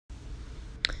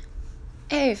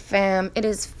Hey fam, it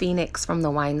is Phoenix from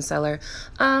the Wine Cellar.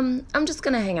 I'm just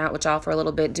gonna hang out with y'all for a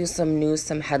little bit, do some news,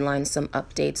 some headlines, some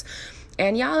updates.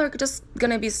 And y'all are just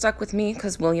gonna be stuck with me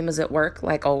because William is at work,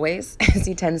 like always, as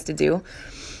he tends to do.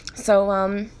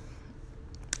 So,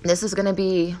 this is gonna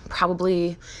be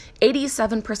probably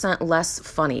 87% less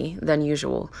funny than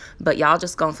usual. But y'all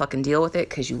just gonna fucking deal with it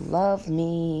because you love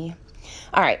me.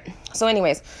 All right. So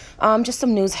anyways, just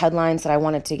some news headlines that I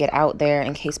wanted to get out there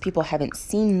in case people haven't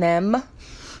seen them.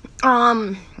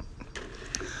 Um,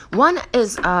 One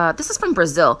is this is from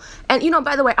Brazil. And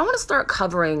by the way, I want to start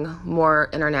covering more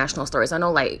international stories. I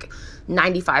know like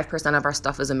 95% of our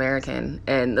stuff is American,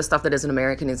 and the stuff that isn't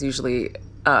American is usually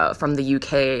from the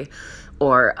UK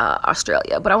or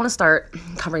Australia. But I want to start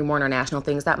covering more international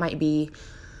things. That might be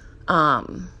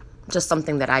just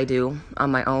something that I do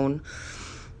on my own.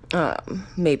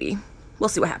 Maybe. We'll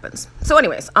see what happens. So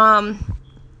anyways,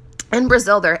 in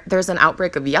Brazil, there's an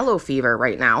outbreak of yellow fever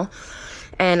right now.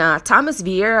 And Thomas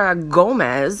Vieira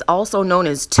Gomes, also known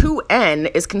as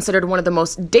 2N, is considered one of the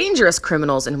most dangerous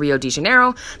criminals in Rio de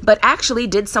Janeiro, but actually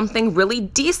did something really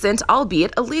decent,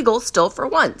 albeit illegal, still for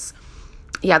once.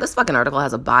 Yeah, this fucking article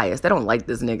has a bias. They don't like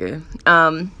this nigga.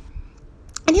 And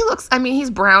he's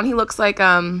brown. He looks like,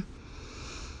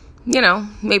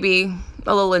 maybe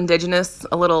a little indigenous,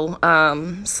 a little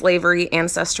slavery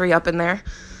ancestry up in there.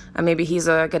 Maybe he's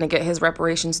going to get his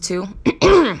reparations too.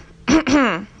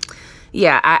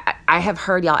 Yeah, I have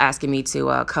heard y'all asking me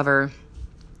to cover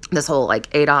this whole like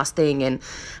ADOS thing and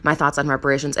my thoughts on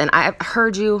reparations. And I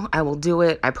heard you. I will do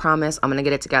it. I promise. I'm going to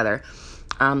get it together.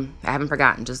 I haven't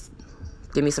forgotten. Just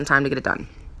give me some time to get it done.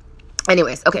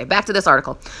 Anyways, okay, back to this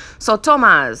article. So,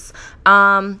 Thomas,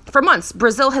 for months,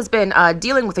 Brazil has been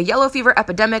dealing with a yellow fever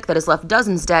epidemic that has left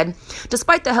dozens dead.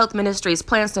 Despite the health ministry's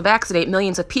plans to vaccinate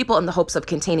millions of people in the hopes of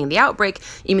containing the outbreak,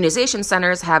 immunization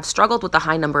centers have struggled with the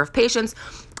high number of patients,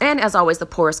 and as always, the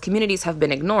poorest communities have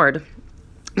been ignored.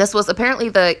 This was apparently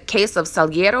the case of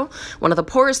Salgueiro, one of the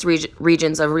poorest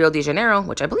regions of Rio de Janeiro,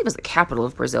 which I believe is the capital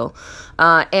of Brazil,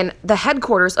 and the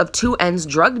headquarters of 2N's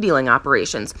drug dealing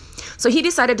operations. So he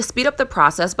decided to speed up the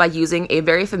process by using a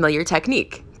very familiar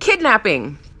technique: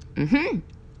 kidnapping.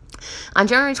 On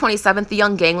January 27th, the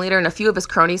young gang leader and a few of his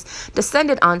cronies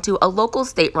descended onto a local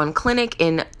state-run clinic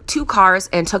in 2 cars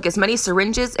and took as many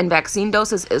syringes and vaccine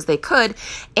doses as they could,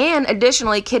 and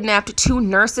additionally kidnapped 2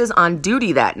 nurses on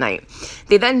duty that night.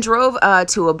 They then drove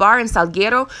to a bar in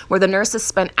Salgueiro where the nurses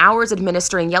spent hours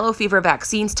administering yellow fever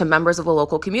vaccines to members of the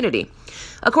local community.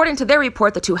 According to their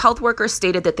report, the 2 health workers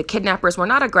stated that the kidnappers were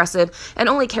not aggressive and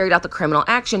only carried out the criminal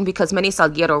action because many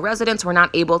Salgueiro residents were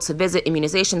not able to visit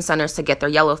immunization centers to get their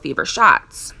yellow fever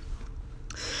shots.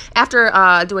 After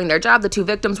doing their job, the 2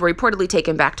 victims were reportedly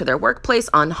taken back to their workplace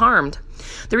unharmed.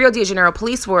 The Rio de Janeiro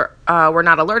police were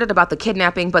not alerted about the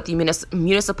kidnapping, but the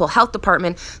municipal health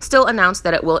department still announced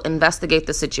that it will investigate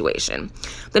the situation.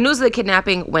 The news of the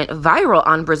kidnapping went viral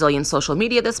on Brazilian social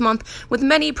media this month, with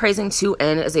many praising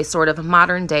 2N as a sort of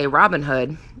modern-day Robin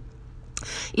Hood.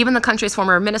 Even the country's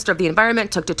former Minister of the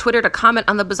Environment took to Twitter to comment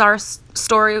on the bizarre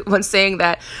story when saying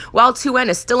that while 2N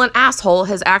is still an asshole,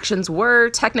 his actions were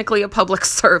technically a public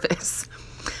service.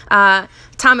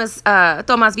 Thomas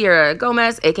Vieira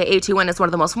Gomes, aka 2N, is one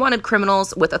of the most wanted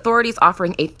criminals, with authorities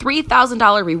offering a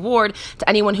 $3,000 reward to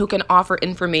anyone who can offer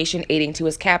information aiding to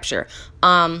his capture.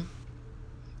 Don't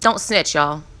snitch,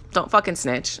 y'all. Don't fucking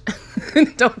snitch.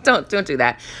 Don't do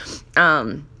that.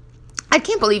 I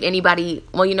can't believe anybody,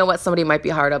 well, you know what, somebody might be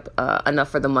hard up enough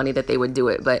for the money that they would do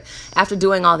it, but after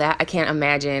doing all that, I can't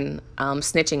imagine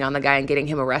snitching on the guy and getting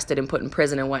him arrested and put in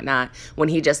prison and whatnot when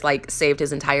he just, like, saved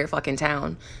his entire fucking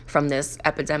town from this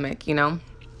epidemic, And,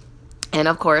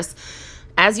 of course,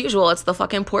 as usual, it's the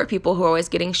fucking poor people who are always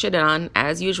getting shitted on.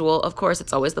 As usual, of course,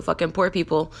 it's always the fucking poor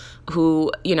people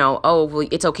who, oh, well,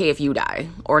 it's okay if you die.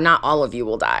 Or not all of you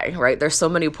will die, right? There's so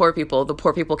many poor people, the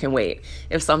poor people can wait.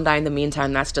 If some die in the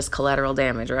meantime, that's just collateral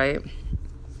damage, right?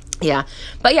 Yeah.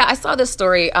 But yeah, I saw this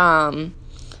story I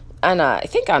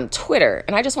think on Twitter,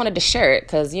 and I just wanted to share it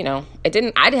because, I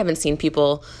haven't seen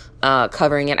people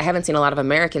covering it. I haven't seen a lot of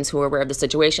Americans who are aware of the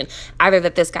situation, either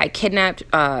that this guy kidnapped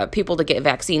people to get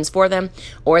vaccines for them,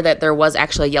 or that there was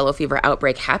actually a yellow fever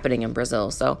outbreak happening in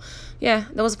Brazil. So yeah,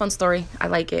 that was a fun story. I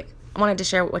like it. I wanted to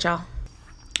share it with y'all.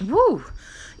 Woo.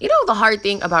 The hard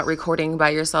thing about recording by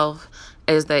yourself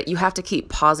is that you have to keep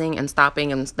pausing and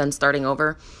stopping and then starting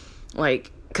over,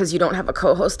 like, because you don't have a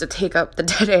co-host to take up the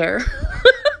dead air.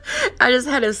 I just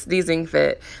had a sneezing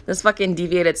fit. This fucking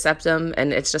deviated septum,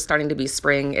 and it's just starting to be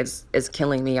spring. Is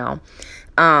killing me, y'all.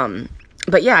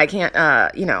 But yeah, I can't,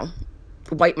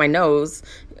 wipe my nose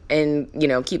and,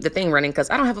 keep the thing running because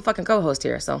I don't have a fucking co-host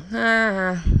here. So,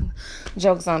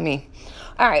 joke's on me.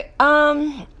 All right.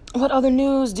 What other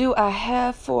news do I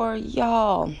have for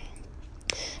y'all?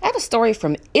 I have a story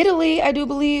from Italy, I do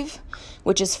believe,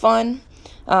 which is fun.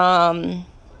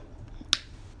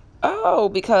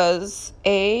 Because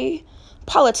a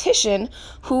politician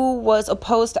who was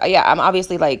opposed to, I'm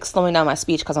obviously like slowing down my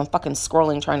speech because I'm fucking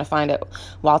scrolling trying to find it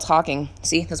while talking.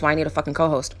 See, that's why I need a fucking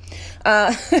co-host.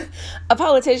 A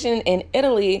politician in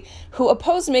Italy who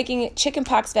opposed making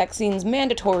chickenpox vaccines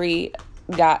mandatory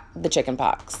got the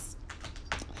chickenpox.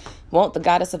 Won't the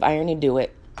goddess of irony do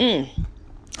it?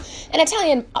 An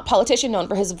Italian politician known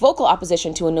for his vocal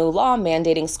opposition to a new law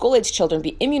mandating school-age children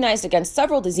be immunized against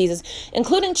several diseases,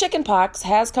 including chickenpox,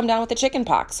 has come down with the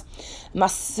chickenpox.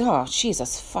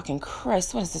 Jesus fucking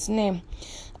Christ, what is his name?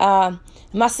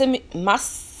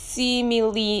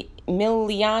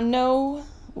 Massimiliano.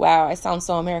 Wow, I sound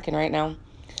so American right now.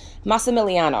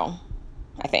 Massimiliano,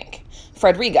 I think.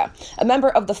 Frederiga, a member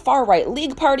of the far-right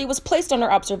League Party, was placed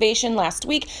under observation last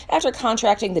week after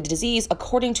contracting the disease,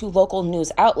 according to local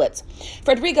news outlets.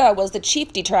 Frederiga was the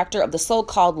chief detractor of the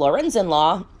so-called Lorenzen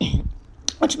law,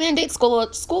 which mandates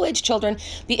school-age children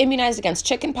be immunized against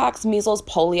chickenpox, measles,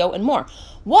 polio, and more.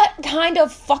 What kind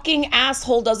of fucking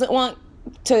asshole doesn't want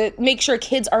to make sure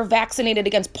kids are vaccinated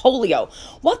against polio?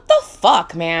 What the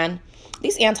fuck, man?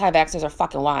 These anti-vaxxers are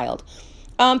fucking wild.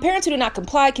 Parents who do not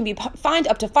comply can be fined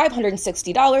up to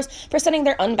 $560 for sending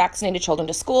their unvaccinated children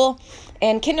to school,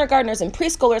 and kindergartners and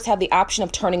preschoolers have the option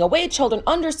of turning away children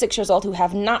under 6 years old who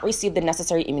have not received the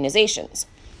necessary immunizations.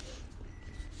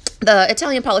 The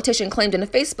Italian politician claimed in a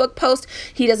Facebook post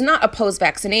he does not oppose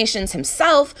vaccinations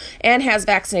himself and has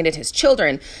vaccinated his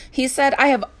children. He said, "I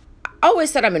have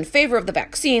always said I'm in favor of the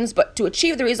vaccines, but to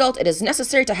achieve the result, it is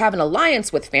necessary to have an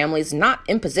alliance with families, not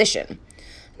imposition."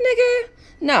 Nigga.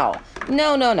 No.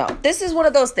 This is one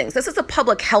of those things. This is a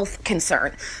public health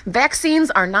concern. Vaccines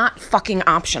are not fucking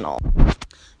optional.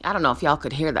 I don't know if y'all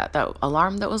could hear that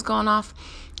alarm that was going off.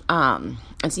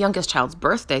 It's the youngest child's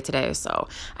birthday today, so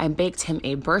I baked him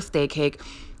a birthday cake.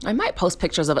 I might post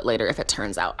pictures of it later if it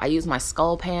turns out. I use my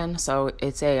skull pan, so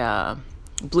it's a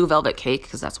blue velvet cake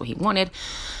because that's what he wanted.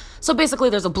 So basically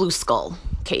there's a blue skull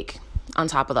cake on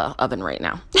top of the oven right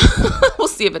now. We'll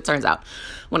see if it turns out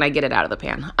when I get it out of the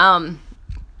pan.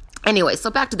 Anyway, so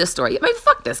back to this story. I mean,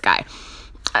 fuck this guy.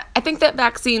 I think that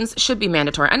vaccines should be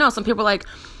mandatory. I know some people are like,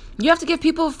 you have to give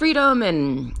people freedom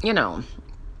and,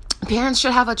 parents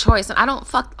should have a choice. And I don't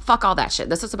fuck all that shit.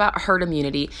 This is about herd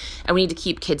immunity and we need to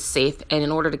keep kids safe. And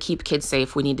in order to keep kids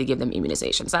safe, we need to give them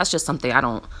immunizations. That's just something I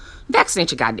don't vaccinate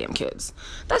your goddamn kids.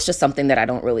 That's just something that I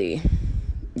don't really,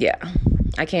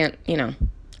 I can't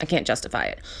justify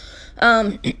it.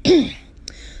 And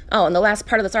the last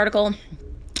part of this article,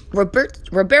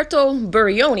 Roberto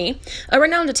Burioni, a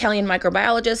renowned Italian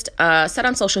microbiologist, said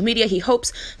on social media he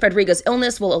hopes Frederiga's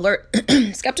illness will alert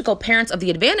skeptical parents of the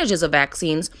advantages of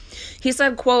vaccines. He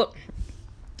said, quote,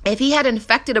 "If he had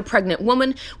infected a pregnant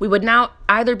woman, we would now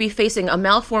either be facing a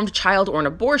malformed child or an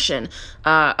abortion,"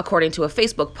 according to a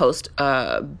Facebook post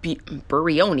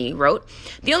Burioni wrote.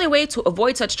 "The only way to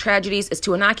avoid such tragedies is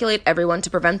to inoculate everyone to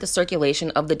prevent the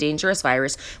circulation of the dangerous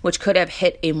virus, which could have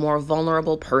hit a more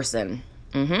vulnerable person."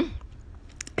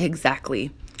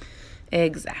 Exactly.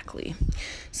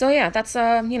 So yeah, that's,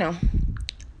 I'm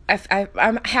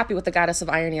happy with the goddess of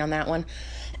irony on that one.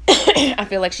 I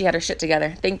feel like she had her shit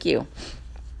together. Thank you.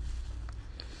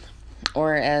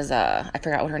 Or as, I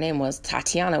forgot what her name was,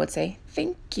 Tatiana would say,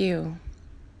 thank you.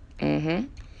 All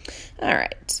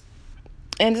right.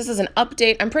 And this is an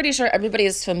update. I'm pretty sure everybody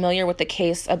is familiar with the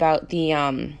case about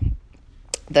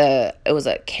it was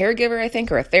a caregiver, I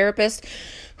think, or a therapist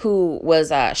who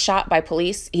was shot by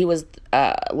police. He was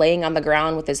laying on the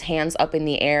ground with his hands up in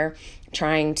the air,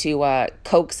 trying to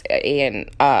coax an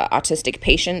autistic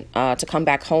patient to come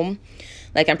back home.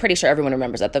 Like, I'm pretty sure everyone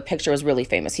remembers that. The picture was really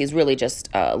famous. He's really just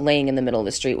laying in the middle of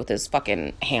the street with his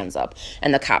fucking hands up.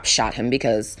 And the cops shot him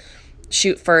because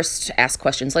shoot first, ask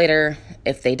questions later.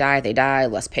 If they die, they die.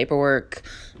 Less paperwork.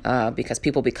 Because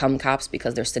people become cops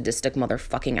because they're sadistic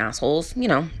motherfucking assholes,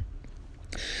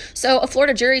 So a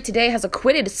Florida jury today has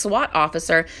acquitted SWAT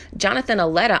officer Jonathan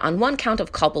Aletta on one count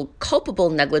of culpable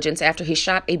negligence after he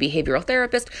shot a behavioral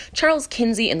therapist, Charles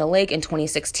Kinsey, in the leg in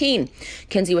 2016.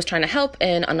 Kinsey was trying to help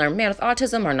an unarmed man with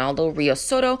autism, Arnaldo Rios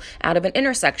Soto, out of an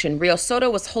intersection. Rios Soto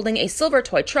was holding a silver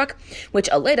toy truck, which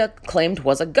Aletta claimed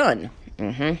was a gun.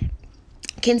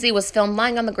 Kinsey was filmed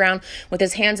lying on the ground with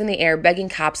his hands in the air, begging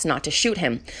cops not to shoot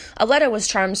him. Aletta was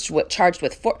charged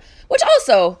with which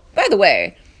also, by the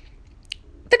way,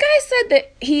 The guy said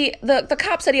that the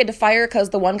cop said he had to fire because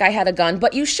the one guy had a gun,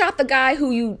 but you shot the guy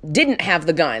who you didn't have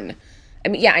the gun. I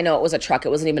mean, yeah, I know it was a truck. It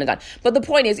wasn't even a gun. But the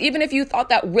point is, even if you thought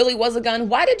that really was a gun,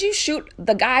 why did you shoot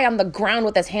the guy on the ground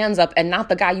with his hands up and not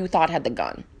the guy you thought had the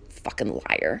gun? Fucking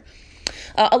liar.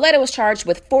 Aletta was charged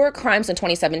with 4 crimes in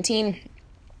 2017.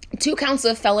 2 counts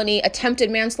of felony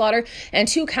attempted manslaughter and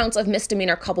 2 counts of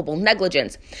misdemeanor culpable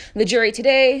negligence. The jury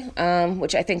today,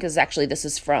 which I think is actually, this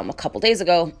is from a couple days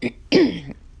ago,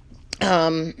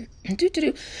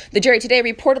 the jury today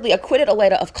reportedly acquitted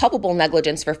Aletta of culpable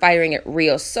negligence for firing at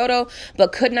Rio Soto,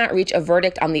 but could not reach a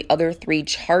verdict on the other 3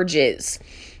 charges.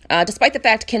 Despite the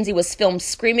fact Kinsey was filmed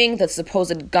screaming the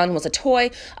supposed gun was a toy,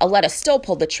 Aletta still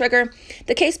pulled the trigger.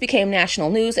 The case became national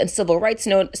news, and civil rights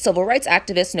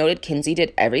activists noted Kinsey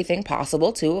did everything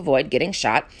possible to avoid getting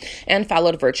shot and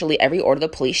followed virtually every order the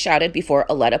police shouted before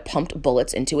Aletta pumped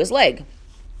bullets into his leg.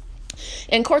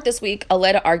 In court this week,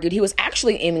 Aletta argued he was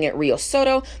actually aiming at Rio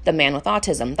Soto, the man with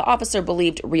autism. The officer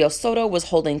believed Rio Soto was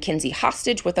holding Kinsey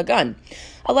hostage with a gun.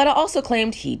 Aletta also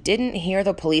claimed he didn't hear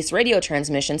the police radio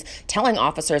transmissions telling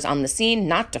officers on the scene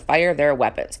not to fire their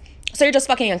weapons. So you're just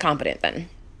fucking incompetent then.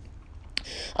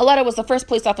 Aletta was the first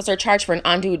police officer charged for an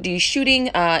on-duty shooting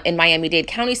in Miami-Dade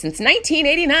County since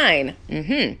 1989.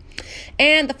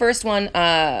 And the first one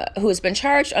who has been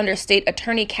charged under State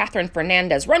Attorney Catherine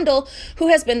Fernandez Rundle, who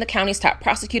has been the county's top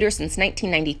prosecutor since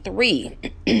 1993.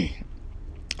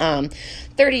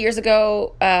 30 years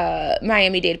ago,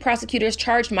 Miami-Dade prosecutors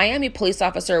charged Miami police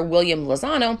officer William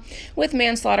Lozano with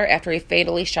manslaughter after he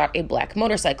fatally shot a black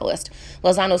motorcyclist.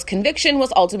 Lozano's conviction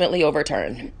was ultimately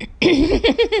overturned.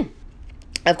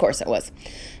 Of course it was.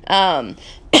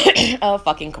 Of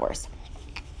fucking course.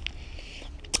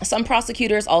 Some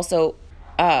prosecutors also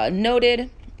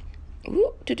noted...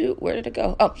 where did it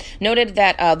go? Noted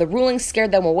that the ruling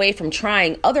scared them away from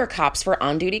trying other cops for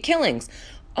on-duty killings.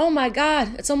 Oh my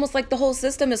God, it's almost like the whole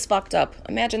system is fucked up.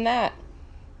 Imagine that.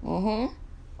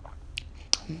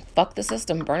 Fuck the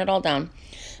system, burn it all down.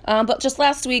 But just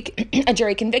last week, a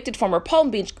jury convicted former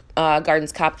Palm Beach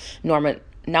Gardens cop Nauman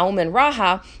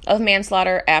Raha of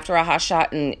manslaughter after Raha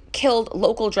shot and killed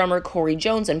local drummer Corey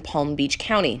Jones in Palm Beach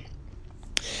County.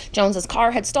 Jones's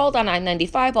car had stalled on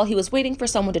I-95 while he was waiting for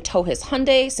someone to tow his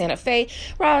Hyundai Santa Fe.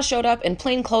 Raha showed up in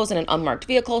plain clothes in an unmarked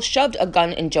vehicle, shoved a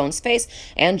gun in Jones' face,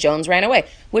 and Jones ran away.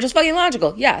 Which is fucking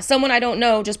logical. Yeah, someone I don't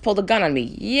know just pulled a gun on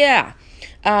me. Yeah.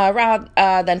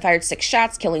 Raha then fired 6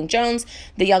 shots, killing Jones.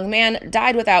 The young man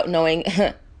died without knowing...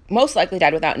 most likely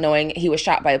died without knowing he was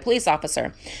shot by a police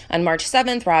officer. On March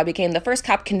 7th, Raha became the first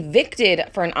cop convicted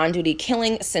for an on-duty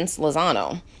killing since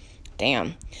Lozano.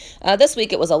 Damn. This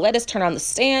week, it was Aletta's turn on the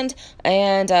stand,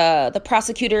 and the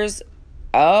prosecutors...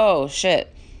 Oh,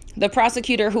 shit. The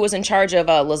prosecutor who was in charge of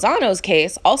Lozano's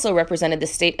case also represented the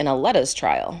state in Aletta's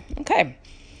trial. Okay.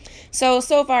 So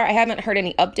far, I haven't heard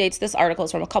any updates. This article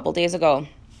is from a couple days ago.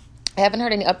 I haven't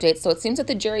heard any updates, so it seems that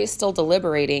the jury is still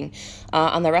deliberating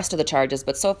on the rest of the charges.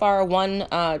 But so far,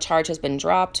 1 charge has been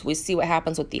dropped. We see what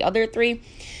happens with the other 3.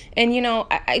 And, you know,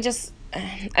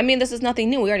 I mean, this is nothing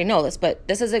new. We already know this, but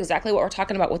this is exactly what we're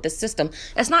talking about with this system.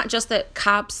 It's not just that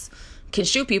cops can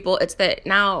shoot people. It's that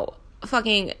now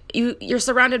fucking you're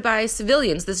surrounded by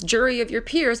civilians, this jury of your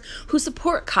peers who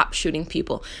support cops shooting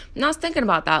people. And I was thinking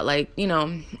about that, like, you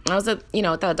know, I was at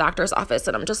the doctor's office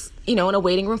and I'm just, in a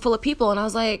waiting room full of people. And I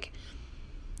was like,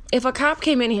 if a cop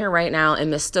came in here right now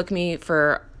and mistook me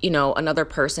for, another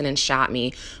person and shot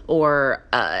me, or,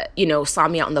 saw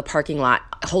me out in the parking lot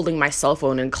holding my cell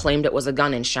phone and claimed it was a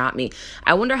gun and shot me,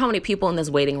 I wonder how many people in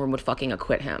this waiting room would fucking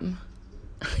acquit him,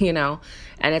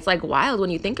 And it's like wild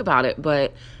when you think about it,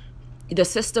 but the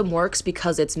system works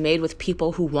because it's made with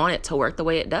people who want it to work the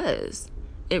way it does.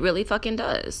 It really fucking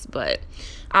does. But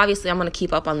obviously I'm going to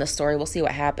keep up on this story. We'll see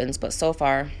what happens. But so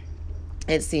far,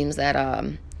 it seems that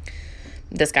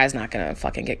this guy's not going to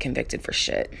fucking get convicted for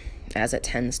shit, as it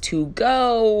tends to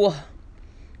go.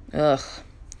 Ugh.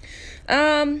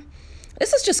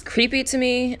 This is just creepy to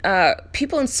me.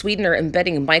 People in Sweden are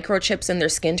embedding microchips in their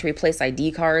skin to replace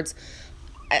ID cards.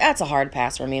 That's a hard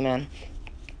pass for me, man.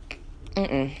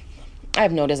 I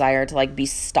have no desire to, be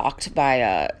stalked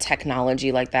by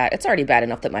technology like that. It's already bad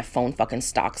enough that my phone fucking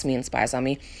stalks me and spies on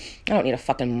me. I don't need a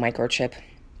fucking microchip.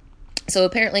 So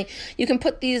apparently you can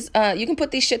put these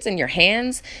shits in your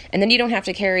hands, and then you don't have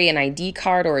to carry an ID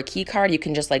card or a key card. You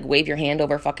can just wave your hand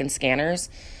over fucking scanners.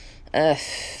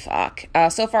 Fuck.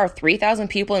 So far 3,000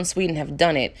 people in Sweden have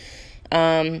done it.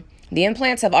 The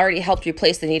implants have already helped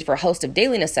replace the need for a host of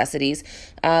daily necessities.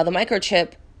 The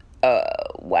microchip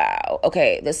Wow.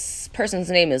 Okay, this person's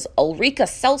name is Ulrika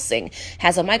Selsing,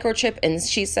 has a microchip, and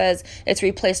she says it's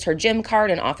replaced her gym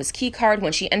card and office key card.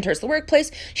 When she enters the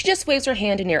workplace, she just waves her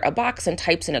hand near a box and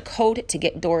types in a code to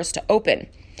get doors to open.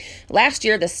 Last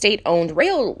year, the state-owned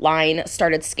rail line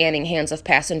started scanning hands of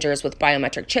passengers with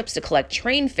biometric chips to collect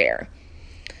train fare.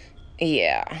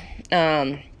 Yeah.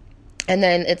 And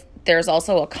then there's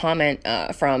also a comment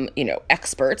from,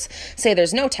 experts say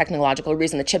there's no technological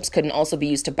reason the chips couldn't also be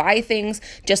used to buy things,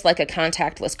 just like a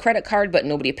contactless credit card, but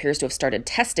nobody appears to have started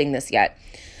testing this yet.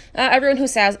 Everyone who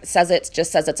says it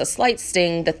just says it's a slight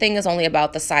sting. The thing is only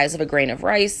about the size of a grain of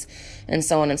rice, and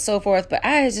so on and so forth. But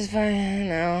I just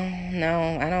find,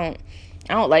 I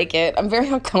don't like it. I'm very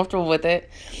uncomfortable with it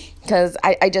because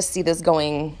I just see this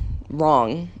going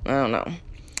wrong. I don't know.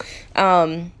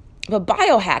 But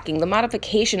biohacking, the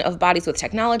modification of bodies with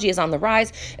technology, is on the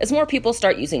rise as more people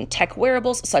start using tech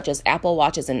wearables such as Apple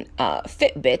Watches and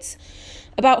Fitbits.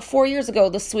 About 4 years ago,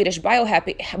 the Swedish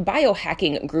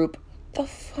biohacking group, the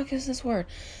fuck is this word?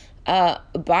 Started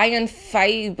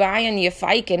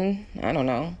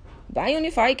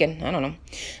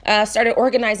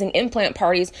organizing implant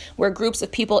parties where groups of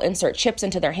people insert chips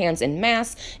into their hands en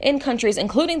masse in countries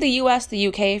including the US, the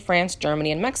UK, France,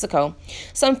 Germany, and Mexico.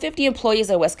 Some 50 employees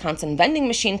at a Wisconsin vending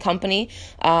machine company,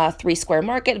 3 Square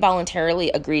Market,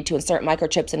 voluntarily agreed to insert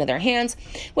microchips into their hands,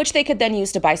 which they could then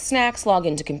use to buy snacks, log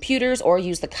into computers, or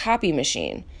use the copy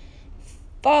machine.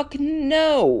 Fuck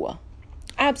no.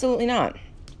 Absolutely not.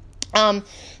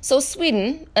 So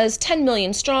Sweden, as 10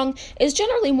 million strong, is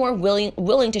generally more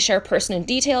willing to share personal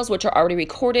details which are already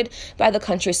recorded by the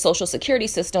country's social security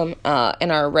system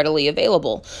and are readily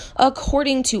available.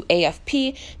 According to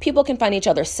AFP, people can find each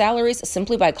other's salaries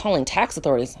simply by calling tax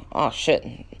authorities. Oh shit.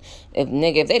 If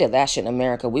they did that shit in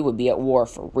America, we would be at war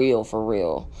for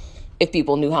real. If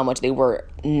people knew how much they were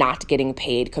not getting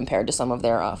paid compared to some of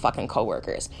their fucking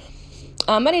coworkers.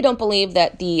 Many don't believe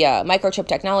that the microchip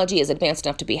technology is advanced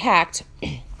enough to be hacked.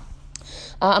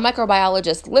 A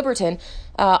microbiologist, Liberton,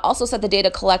 also said the data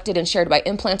collected and shared by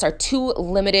implants are too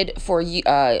limited for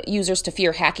users to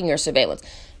fear hacking or surveillance.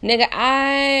 Nigga,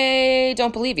 I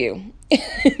don't believe you.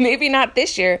 Maybe not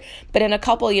this year, but in a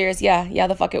couple years, yeah,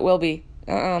 the fuck it will be.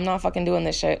 I'm not fucking doing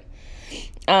this shit.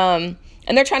 And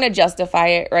they're trying to justify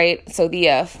it, right? So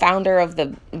the founder of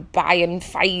the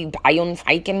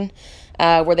Biofiken,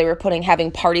 where they were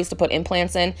having parties to put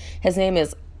implants in. His name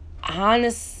is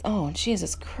Hans. Oh,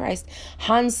 Jesus Christ.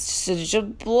 Hans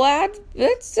Blad.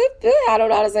 I don't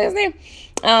know how to say his name.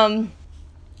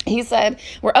 He said,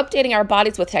 we're updating our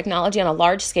bodies with technology on a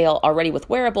large scale already with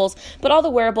wearables, but all the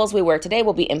wearables we wear today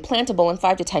will be implantable in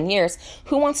 5 to 10 years.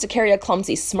 Who wants to carry a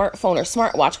clumsy smartphone or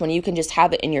smartwatch when you can just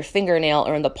have it in your fingernail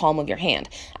or in the palm of your hand?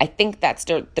 I think that's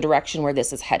the direction where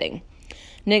this is heading.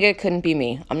 Nigga, couldn't be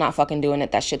me. I'm not fucking doing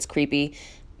it. That shit's creepy.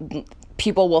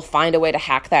 People will find a way to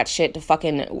hack that shit to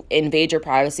fucking invade your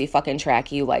privacy, fucking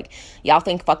track you. Like, y'all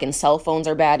think fucking cell phones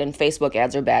are bad and Facebook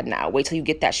ads are bad now. Wait till you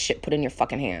get that shit put in your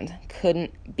fucking hand.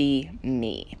 Couldn't be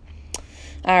me.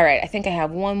 All right, I think I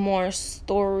have one more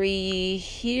story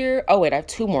here. Oh, wait, I have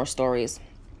 2 more stories.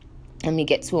 Let me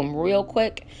get to them real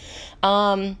quick.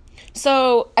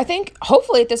 So I think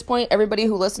hopefully at this point, everybody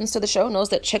who listens to the show knows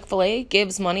that Chick-fil-A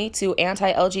gives money to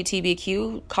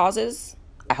anti-LGBTQ causes.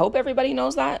 I hope everybody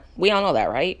knows that. We all know that,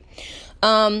 right?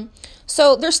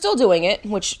 So they're still doing it,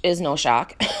 which is no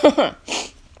shock.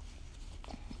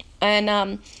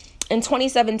 And in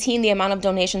 2017, the amount of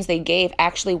donations they gave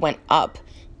actually went up.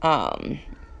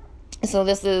 So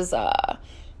this is...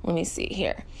 let me see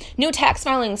here. New tax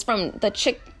filings from the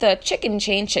chicken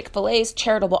chain Chick-fil-A's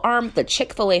charitable arm, the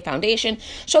Chick-fil-A Foundation,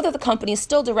 show that the company is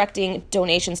still directing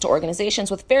donations to organizations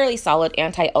with fairly solid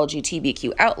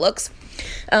anti-LGBTQ outlooks.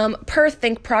 Per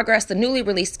Think Progress, the newly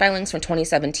released filings from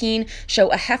 2017 show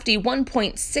a hefty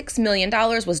 $1.6 million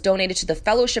was donated to the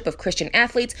Fellowship of Christian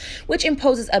Athletes, which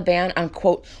imposes a ban on,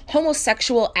 quote,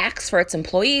 homosexual acts for its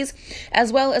employees,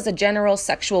 as well as a general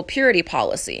sexual purity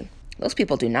policy. Those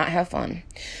people do not have fun.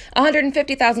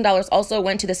 $150,000 also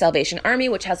went to the Salvation Army,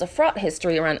 which has a fraught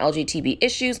history around LGBT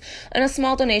issues, and a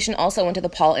small donation also went to the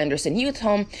Paul Anderson Youth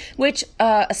Home, which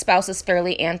espouses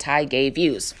fairly anti-gay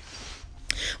views.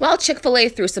 While Chick-fil-A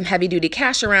threw some heavy-duty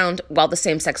cash around while the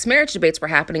same-sex marriage debates were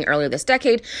happening earlier this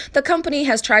decade, the company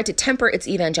has tried to temper its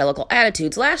evangelical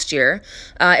attitudes. Last year,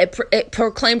 it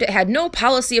proclaimed it had no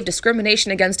policy of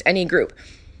discrimination against any group.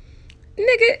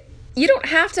 Nigga, you don't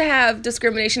have to have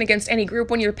discrimination against any group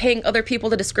when you're paying other people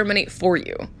to discriminate for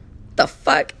you. The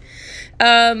fuck?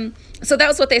 So that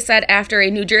was what they said after a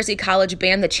New Jersey college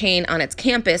banned the chain on its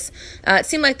campus. It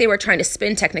seemed like they were trying to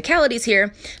spin technicalities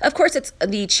here. Of course, it's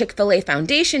the Chick-fil-A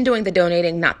Foundation doing the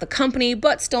donating, not the company,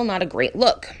 but still not a great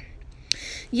look.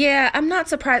 Yeah, I'm not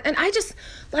surprised. And I just,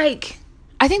 like,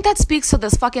 I think that speaks to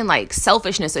this fucking, like,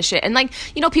 selfishness of shit. And, like,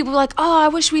 you know, people are like, oh, I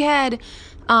wish we had,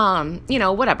 you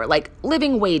know, whatever, like,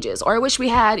 living wages. Or I wish we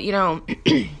had, you know...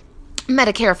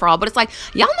 Medicare for all, but it's like,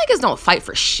 y'all niggas don't fight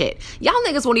for shit. Y'all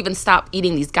niggas won't even stop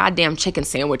eating these goddamn chicken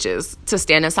sandwiches to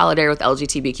stand in solidarity with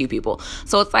LGBTQ people.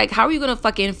 So it's like, how are you gonna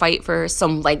fucking fight for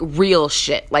some, like, real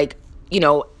shit? Like, you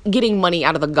know, getting money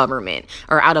out of the government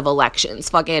or out of elections,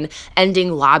 fucking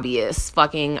ending lobbyists,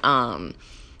 fucking,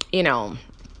 you know,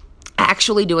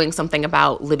 actually doing something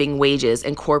about living wages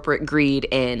and corporate greed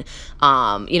and,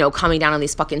 you know, coming down on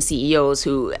these fucking CEOs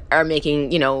who are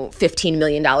making, you know, $15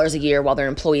 million a year while their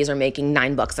employees are making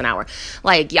 $9 an hour.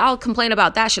 Like, y'all complain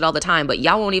about that shit all the time, but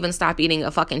y'all won't even stop eating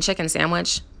a fucking chicken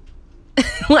sandwich.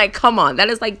 Like, come on. That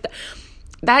is like,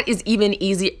 that is even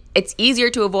easy. It's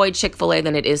easier to avoid Chick-fil-A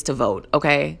than it is to vote.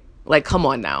 Okay. Like, come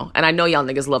on now. And I know y'all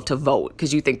niggas love to vote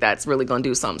because you think that's really going to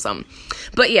do something.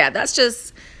 But yeah, that's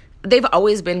just... They've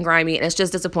always been grimy, and it's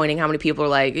just disappointing how many people are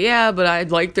like, yeah, but I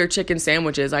like their chicken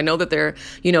sandwiches. I know that they're,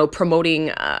 you know,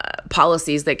 promoting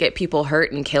policies that get people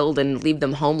hurt and killed and leave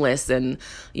them homeless and,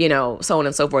 you know, so on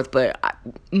and so forth. But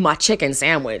my chicken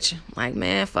sandwich, like,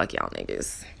 man, fuck y'all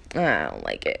niggas. I don't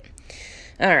like it.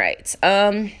 All right.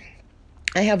 I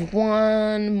have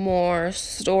one more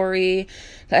story.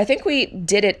 I think we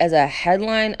did it as a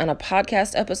headline on a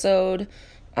podcast episode.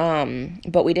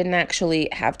 But we didn't actually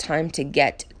have time to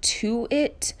get to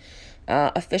it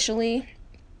officially.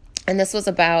 And this was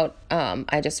about,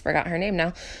 I just forgot her name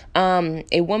now,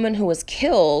 a woman who was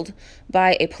killed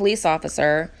by a police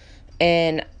officer.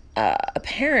 And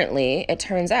apparently it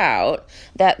turns out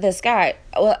that this guy,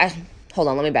 hold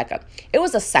on, let me back up. It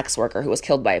was a sex worker who was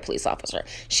killed by a police officer.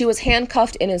 She was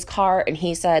handcuffed in his car, and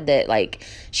he said that, like,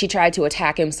 she tried to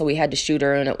attack him, so he had to shoot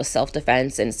her, and it was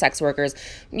self-defense. And sex workers,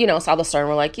 you know, saw the story and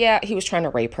were like, yeah, he was trying to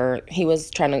rape her. He was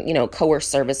trying to, you know, coerce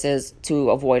services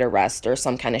to avoid arrest or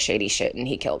some kind of shady shit, and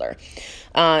he killed her.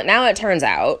 Now it turns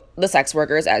out the sex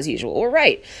workers, as usual, were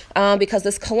right, because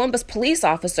this Columbus police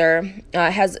officer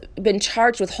has been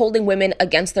charged with holding women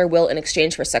against their will in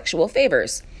exchange for sexual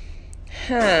favors.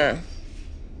 Huh.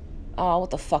 Oh, what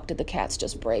the fuck did the cats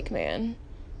just break, man?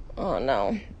 Oh,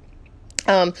 no.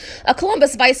 A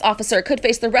Columbus Vice officer could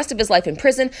face the rest of his life in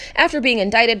prison after being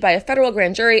indicted by a federal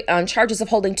grand jury on charges of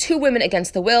holding two women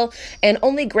against the will and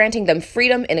only granting them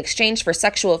freedom in exchange for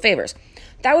sexual favors.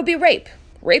 That would be rape.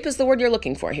 Rape is the word you're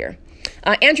looking for here.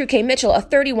 Andrew K. Mitchell, a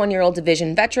 31-year-old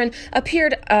division veteran,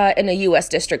 appeared in a U.S.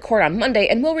 District Court on Monday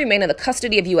and will remain in the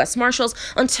custody of U.S. Marshals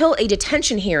until a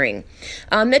detention hearing.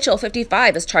 Mitchell,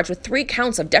 55, is charged with 3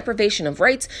 counts of deprivation of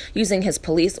rights using his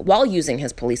police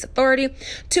authority,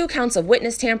 2 counts of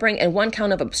witness tampering, and 1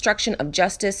 count of obstruction of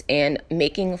justice and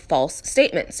making false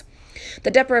statements.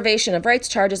 The deprivation of rights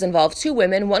charges involve 2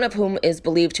 women, one of whom is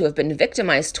believed to have been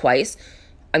victimized twice.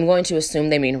 I'm going to assume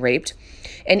they mean raped.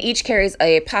 And each carries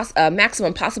a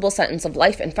maximum possible sentence of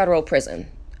life in federal prison.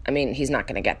 I mean, he's not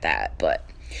going to get that, but...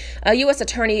 U.S.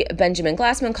 Attorney Benjamin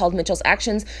Glassman called Mitchell's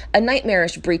actions a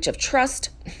nightmarish breach of trust.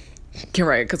 You're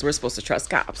right, because we're supposed to trust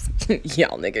cops.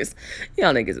 Y'all niggas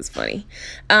is funny.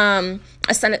 And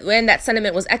that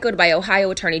sentiment was echoed by Ohio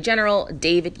Attorney General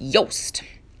David Yost.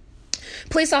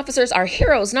 Police officers are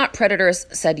heroes, not predators,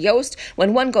 said Yost.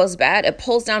 When one goes bad, it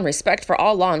pulls down respect for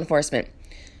all law enforcement.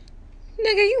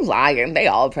 Nigga, you lying. They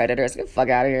all predators. Get the fuck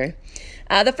out of here.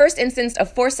 The first instance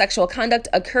of forced sexual conduct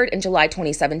occurred in July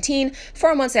 2017,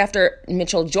 4 months after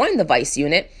Mitchell joined the Vice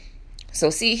unit. So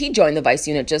see, he joined the Vice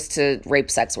unit just to rape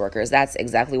sex workers. That's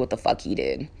exactly what the fuck he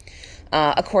did.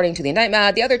 According to the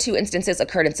indictment, the other 2 instances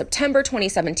occurred in September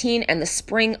 2017 and the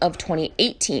spring of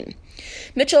 2018.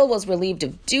 Mitchell was relieved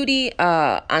of duty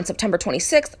on September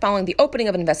 26th following the opening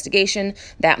of an investigation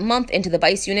that month into the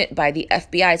Vice unit by the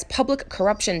FBI's Public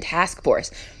Corruption Task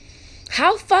Force.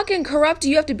 How fucking corrupt do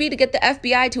you have to be to get the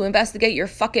FBI to investigate your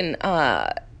fucking,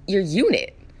 your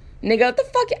unit? Nigga, what the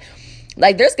fuck?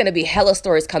 Like, there's gonna be hella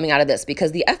stories coming out of this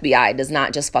because the FBI does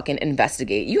not just fucking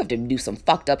investigate. You have to do some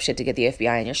fucked up shit to get the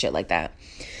FBI in your shit like that.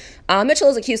 Mitchell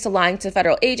is accused of lying to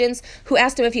federal agents who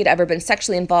asked him if he had ever been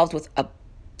sexually involved with a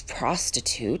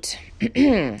prostitute,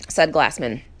 said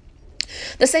Glassman.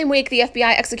 The same week, the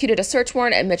FBI executed a search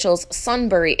warrant at Mitchell's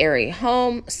Sunbury area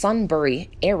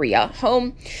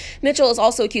home. Mitchell is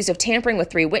also accused of tampering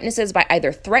with 3 witnesses by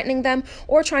either threatening them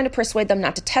or trying to persuade them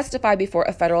not to testify before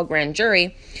a federal grand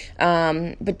jury,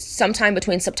 but sometime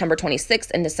between September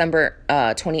 26th and December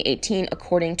 2018,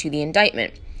 according to the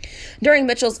indictment. During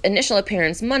Mitchell's initial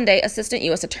appearance Monday, Assistant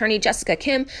U.S. Attorney Jessica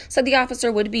Kim said the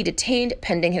officer would be detained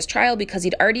pending his trial because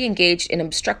he'd already engaged in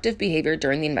obstructive behavior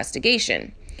during the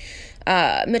investigation.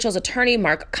 Mitchell's attorney,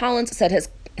 Mark Collins, said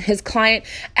his client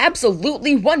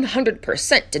absolutely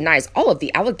 100% denies all of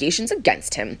the allegations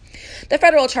against him. The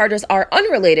federal charges are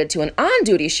unrelated to an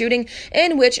on-duty shooting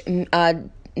in which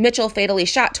Mitchell fatally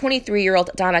shot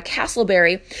 23-year-old Donna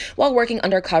Castleberry while working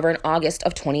undercover in August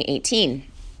of 2018.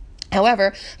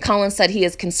 However, Collins said he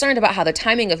is concerned about how the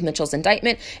timing of Mitchell's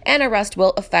indictment and arrest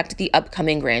will affect the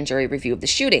upcoming grand jury review of the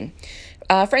shooting.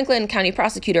 Franklin County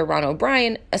Prosecutor Ron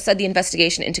O'Brien said the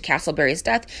investigation into Castleberry's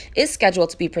death is scheduled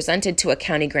to be presented to a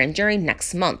county grand jury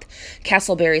next month.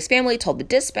 Castleberry's family told the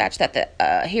Dispatch that the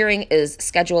hearing is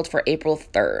scheduled for April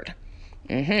 3rd.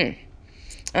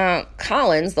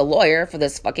 Collins, the lawyer for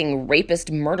this fucking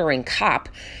rapist murdering cop,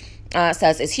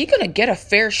 says, is he going to get a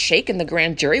fair shake in the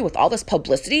grand jury with all this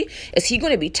publicity? Is he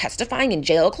going to be testifying in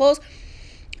jail clothes?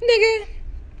 Nigga,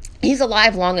 he's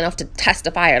alive long enough to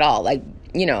testify at all. Like,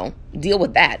 deal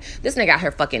with that. This nigga out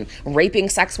here fucking raping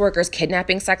sex workers,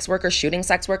 kidnapping sex workers, shooting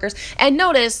sex workers. And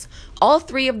notice, all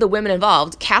 3 of the women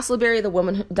involved, Castleberry,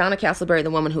 Donna Castleberry,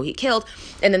 the woman who he killed,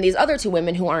 and then these other 2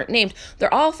 women who aren't named,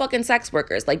 they're all fucking sex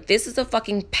workers. Like, this is a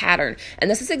fucking pattern.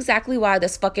 And this is exactly why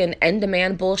this fucking end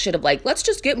demand bullshit of like, let's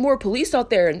just get more police out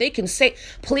there and they can say,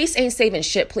 police ain't saving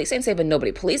shit. Police ain't saving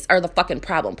nobody. Police are the fucking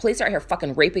problem. Police are out here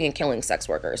fucking raping and killing sex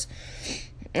workers.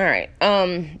 All right.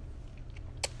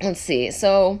 Let's see.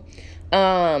 So,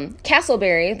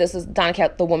 Castleberry, this is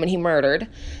Donna, the woman he murdered,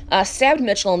 stabbed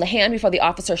Mitchell in the hand before the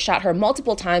officer shot her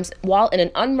multiple times while in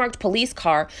an unmarked police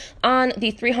car on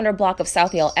the 300 block of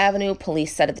South Yale Avenue,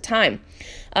 police said at the time.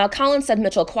 Collins said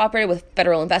Mitchell cooperated with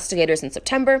federal investigators in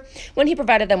September when he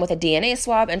provided them with a DNA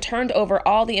swab and turned over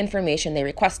all the information they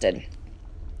requested.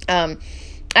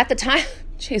 At the time...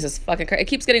 Jesus fucking Christ. It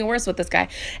keeps getting worse with this guy.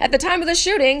 At the time of the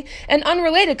shooting, an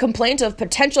unrelated complaint of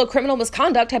potential criminal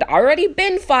misconduct had already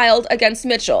been filed against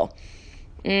Mitchell.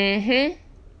 Right.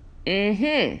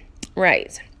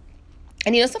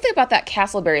 And something about that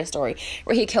Castleberry story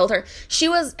where he killed her. She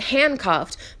was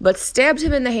handcuffed, but stabbed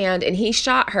him in the hand and he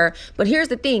shot her. But here's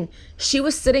the thing. She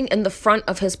was sitting in the front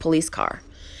of his police car.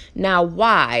 Now,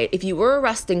 why, if you were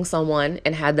arresting someone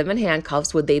and had them in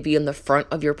handcuffs, would they be in the front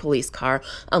of your police car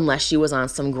unless she was on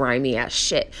some grimy ass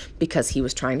shit? Because he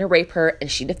was trying to rape her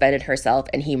and she defended herself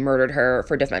and he murdered her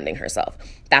for defending herself.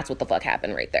 That's what the fuck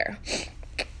happened right there.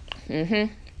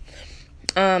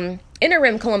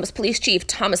 Interim Columbus Police Chief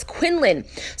Thomas Quinlan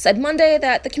said Monday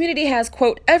that the community has,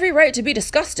 quote, every right to be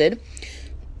disgusted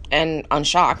and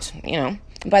unshocked,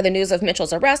 by the news of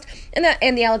Mitchell's arrest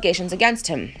and the allegations against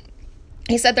him.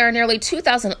 He said there are nearly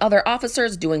 2,000 other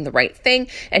officers doing the right thing,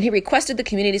 and he requested the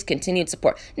community's continued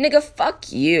support. Nigga,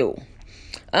 fuck you.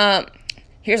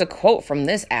 Here's a quote from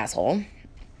this asshole.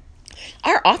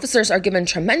 Our officers are given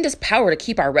tremendous power to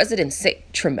keep our residents safe.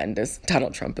 Tremendous.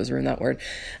 Donald Trump has ruined that word.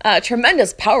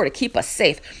 Tremendous power to keep us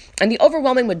safe. And the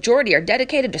overwhelming majority are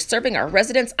dedicated to serving our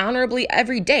residents honorably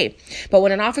every day. But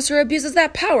when an officer abuses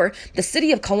that power, the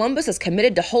city of Columbus is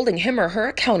committed to holding him or her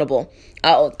accountable.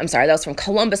 Oh, I'm sorry. That was from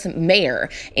Columbus Mayor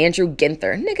Andrew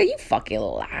Ginther. Nigga, you fucking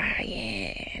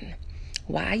lying.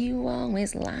 Why you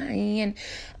always lying?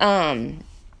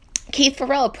 Keith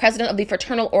Farrell, president of the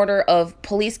Fraternal Order of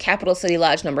Police Capital City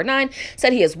Lodge No. 9,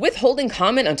 said he is withholding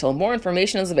comment until more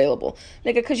information is available.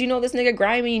 Nigga, because this nigga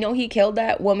grimy, he killed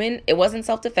that woman. It wasn't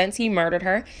self-defense. He murdered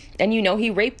her. And he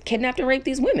kidnapped and raped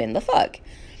these women. The fuck?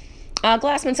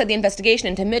 Glassman said the investigation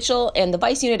into Mitchell and the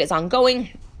Vice Unit is ongoing.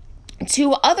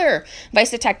 2 other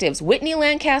Vice detectives, Whitney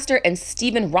Lancaster and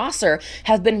Stephen Rosser,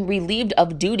 have been relieved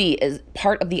of duty as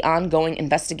part of the ongoing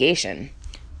investigation.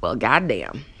 Well,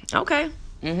 goddamn. Okay.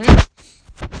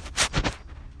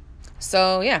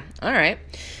 So, yeah. All right.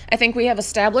 I think we have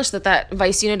established that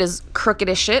Vice Unit is crooked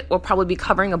as shit. We'll probably be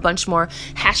covering a bunch more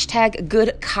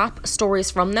 #good cop stories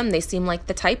from them. They seem like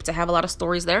the type to have a lot of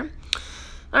stories there.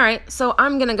 All right. So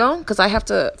I'm going to go because I have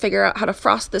to figure out how to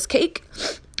frost this cake.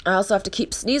 I also have to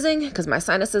keep sneezing because my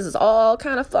sinuses is all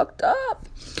kind of fucked up.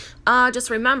 Just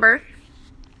remember,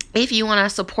 if you want to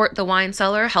support the wine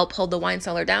cellar, help hold the wine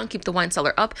cellar down, keep the wine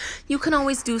cellar up, you can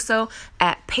always do so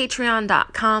at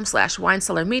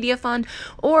patreon.com/winecellarmediafund,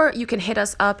 or you can hit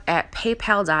us up at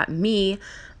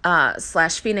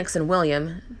paypal.me/Phoenix and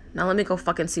William. Now let me go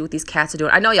fucking see what these cats are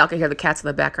doing. I know y'all can hear the cats in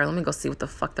the background. Let me go see what the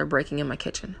fuck they're breaking in my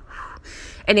kitchen.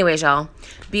 Anyways, y'all,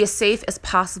 be as safe as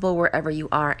possible wherever you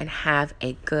are and have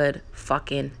a good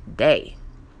fucking day.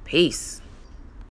 Peace.